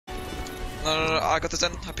No, I got the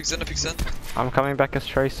Zen. I picked Zen, I'm coming back as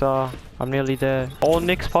Tracer. I'm nearly there. Oh,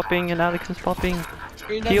 Nick's popping and Alex is popping.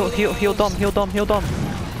 Heal Dom.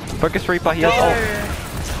 Focus Reaper, he has ult.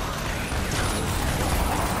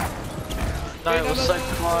 No, it was so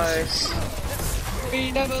close.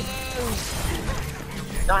 We never lose.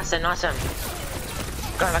 Nice one.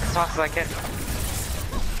 Going back as fast as I can.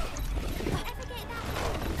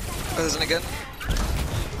 Got the Zen again.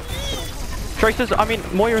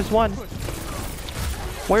 Moira's one.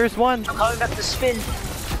 I'm coming back to spin.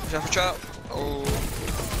 Watch out. Oh.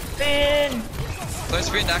 Spin! Don't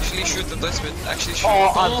spin, actually shoot them. Don't spin, actually shoot.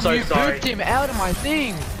 Oh, I'm so you sorry. booped him out of my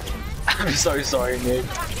thing! I'm so sorry, Nick.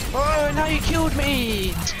 Oh, now you killed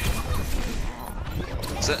me!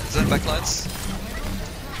 Zen backlines.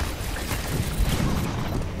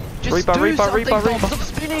 Just Reaper, do Reaper, something, Reaper, Dom, Reaper. stop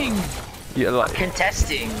spinning! Yeah, like,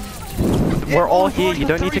 Contesting. we're all Oh, here, you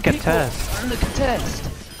got don't need to 3 people contest. in the contest.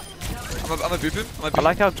 I'm a boop him. I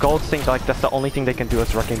like how Gold thinks like that's the only thing they can do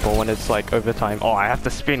as Wrecking Ball when it's like overtime. Oh, I have to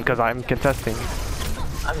spin because I'm contesting.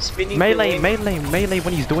 I'm spinning. Melee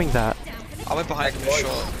when he's doing that. I went behind him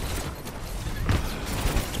short.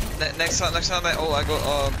 Next time I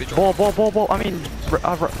got Beedrill. Ball. I mean,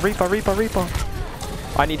 Reaper.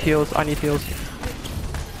 I need heals.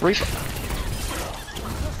 Reaper.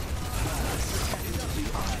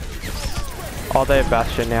 Oh, they're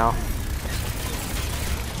Bastion now.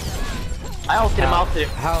 I ulted him.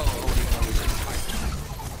 How?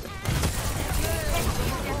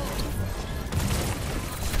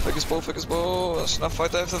 Focus ball. That's enough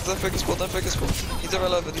fight there. Focus ball. He's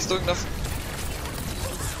irrelevant. He's doing nothing.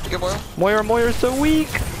 You get Moira? Moira's so weak.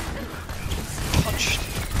 Punched.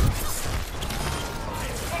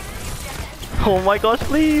 Oh my gosh,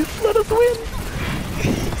 please let us win.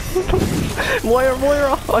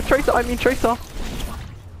 Moira. Tracer.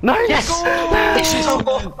 Nice. Yes! Oh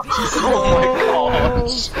my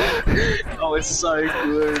gosh! Oh, it's so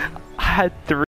good. I had 3.